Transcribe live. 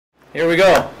Here we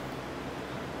go.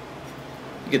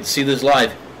 You get to see this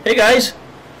live. Hey guys,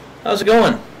 how's it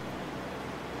going?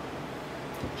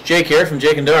 It's Jake here from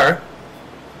Jake and Dar.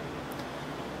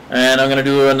 And I'm going to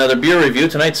do another beer review.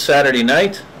 Tonight's Saturday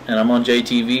night, and I'm on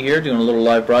JTV here doing a little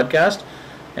live broadcast.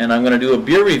 And I'm going to do a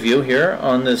beer review here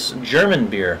on this German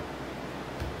beer.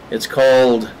 It's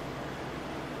called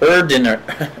Erdinger,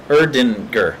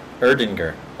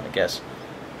 I guess.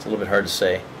 It's a little bit hard to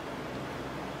say.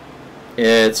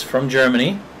 It's from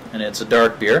Germany, and it's a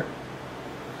dark beer.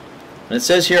 And it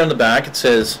says here on the back, it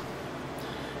says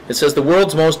the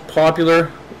world's most popular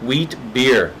wheat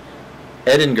beer,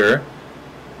 Erdinger,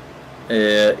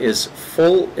 is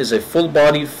a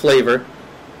full-bodied flavor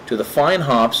to the fine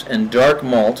hops and dark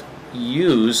malt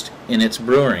used in its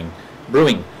brewing.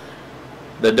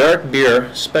 The dark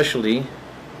beer specialty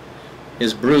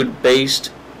is brewed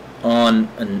based on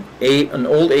an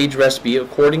old age recipe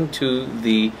according to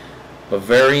the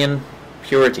Bavarian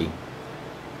purity.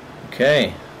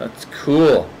 Okay, that's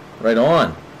cool. Right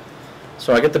on.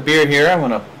 So I got the beer here. I'm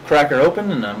gonna crack her open,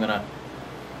 and I'm gonna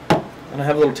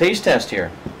have a little taste test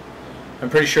here. I'm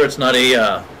pretty sure it's not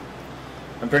a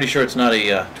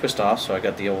twist off. So I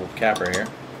got the old capper here.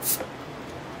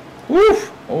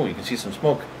 Woof! Oh, you can see some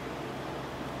smoke.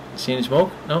 You see any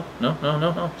smoke? No.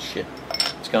 Shit,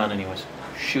 it's gone anyways.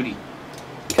 Shooty.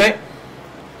 Okay.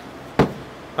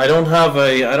 I don't have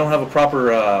a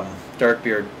proper dark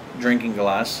beer drinking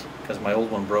glass because my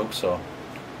old one broke, so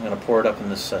I'm gonna pour it up in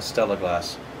this Stella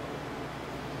glass.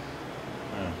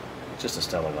 Just a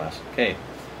Stella glass. Okay.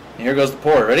 And here goes the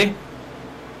pour. Ready?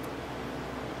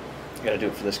 I gotta do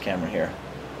it for this camera here.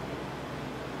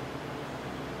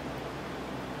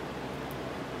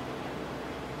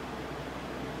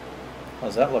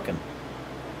 How's that looking?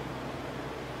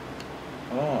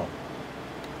 Oh.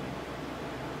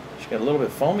 She got a little bit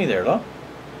foamy there, though.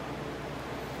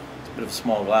 It's a bit of a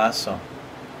small glass, so.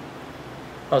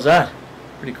 How's that?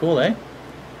 Pretty cool, eh?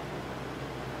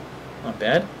 Not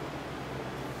bad.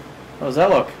 How does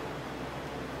that look?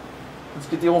 Let's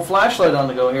get the old flashlight on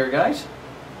the go here, guys.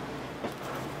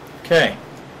 Okay.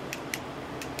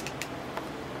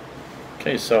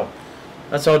 Okay, so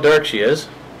that's how dark she is.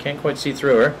 Can't quite see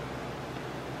through her.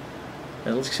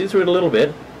 And let's see through it a little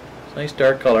bit. It's a nice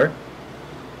dark color.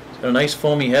 It's got a nice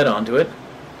foamy head onto it.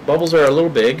 Bubbles are a little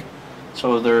big,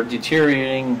 so they're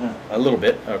deteriorating a little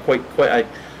bit,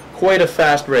 quite a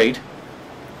fast rate.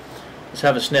 Let's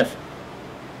have a sniff.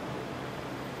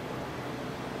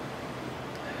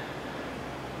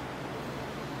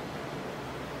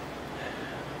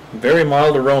 Very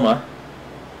mild aroma.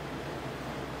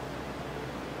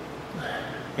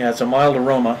 Yeah, it's a mild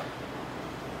aroma.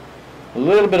 A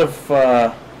little bit of,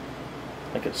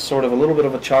 like it's sort of a little bit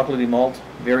of a chocolatey malt.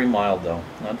 Very mild though,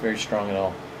 not very strong at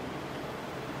all.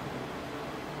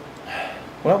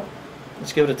 Well,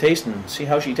 let's give it a taste and see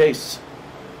how she tastes.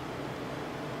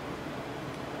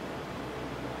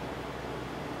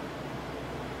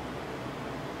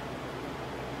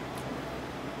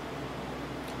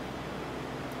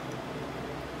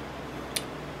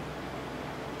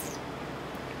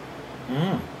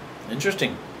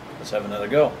 Interesting. Let's have another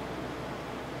go.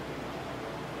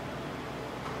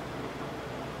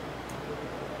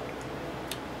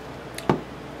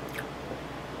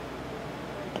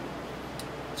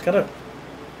 It's got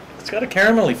a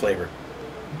caramelly flavor.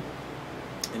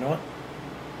 You know what?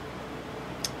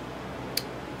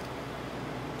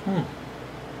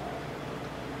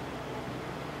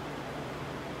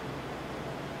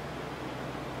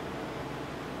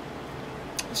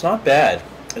 It's not bad.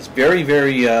 It's very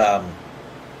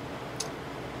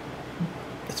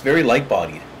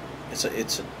light-bodied.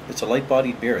 It's a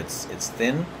light-bodied beer. It's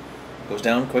thin, goes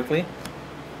down quickly.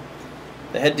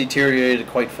 The head deteriorated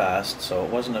quite fast, so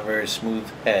it wasn't a very smooth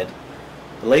head.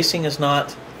 The lacing is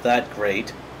not that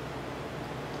great,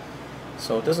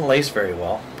 so it doesn't lace very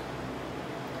well.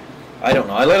 I don't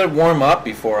know. I let it warm up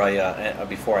before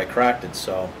I cracked it,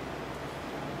 so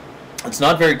it's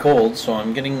not very cold. So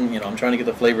I'm getting, I'm trying to get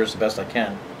the flavors the best I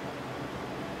can.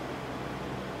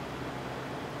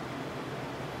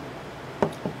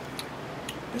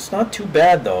 It's not too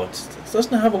bad though. It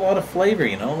doesn't have a lot of flavor,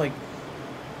 like.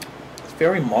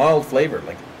 Very mild flavor,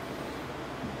 like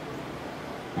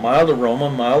mild aroma,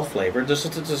 mild flavor. There's a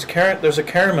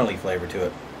caramelly flavor to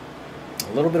it.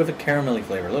 A little bit of a caramelly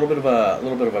flavor. A little bit of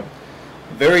a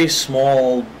very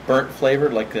small burnt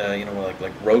flavor, like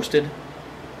like roasted.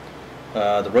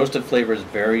 The roasted flavor is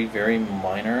very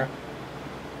minor.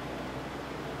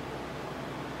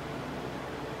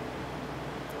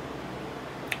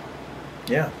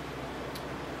 Yeah.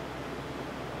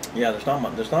 Yeah, there's not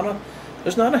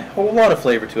There's not a whole lot of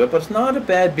flavor to it, but it's not a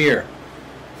bad beer.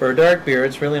 For a dark beer,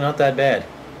 it's really not that bad.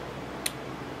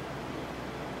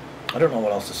 I don't know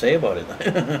what else to say about it.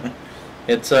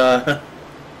 It's a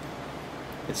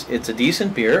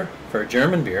decent beer for a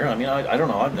German beer. I mean, I don't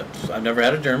know. I've never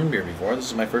had a German beer before. This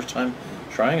is my first time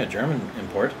trying a German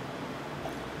import.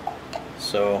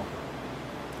 So,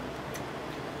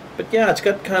 but yeah, it's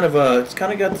got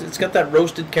that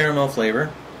roasted caramel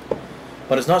flavor,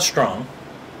 but it's not strong.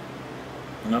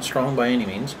 Not strong by any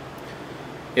means.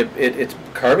 It's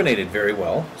carbonated very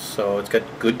well, so it's got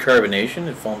good carbonation.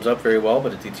 It foams up very well,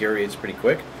 but it deteriorates pretty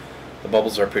quick. The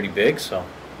bubbles are pretty big, so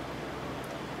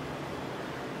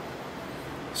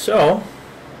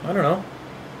I don't know.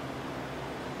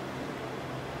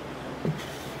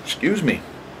 Excuse me.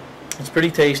 It's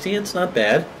pretty tasty. It's not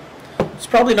bad. It's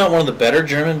probably not one of the better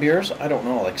German beers. I don't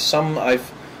know. Like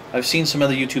I've seen some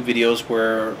other YouTube videos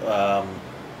where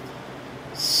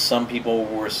some people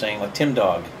were saying, like Tim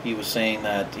Dog, he was saying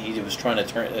that he was trying to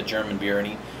turn a German beer,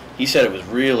 and he said it was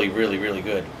really, really, really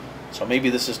good. So maybe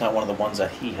this is not one of the ones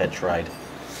that he had tried.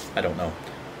 I don't know.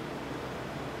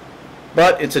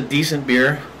 But it's a decent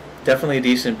beer. Definitely a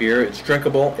decent beer. It's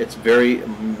drinkable. It's very,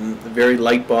 very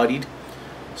light-bodied.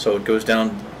 So it goes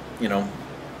down, you know,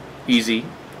 easy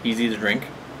to drink.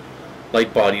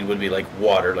 Light-bodied would be like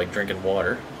water, like drinking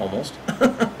water, almost.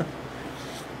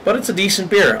 But it's a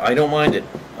decent beer. I don't mind it.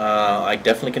 I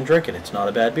definitely can drink it. It's not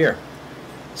a bad beer.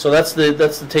 So that's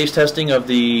the taste testing of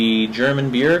the German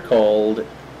beer called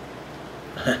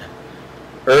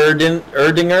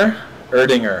Erdinger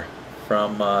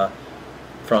from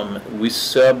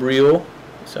Weissbrau.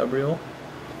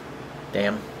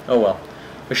 Damn. Oh well.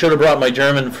 I should have brought my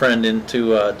German friend in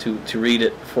to read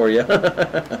it for you,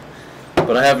 but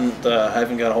I haven't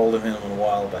got a hold of him in a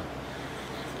while. But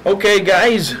okay,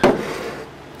 guys.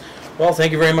 Well,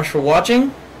 thank you very much for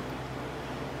watching.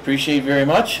 Appreciate it very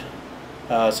much.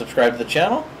 Subscribe to the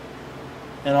channel,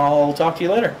 and I'll talk to you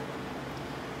later.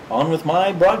 On with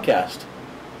my broadcast.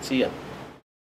 See ya.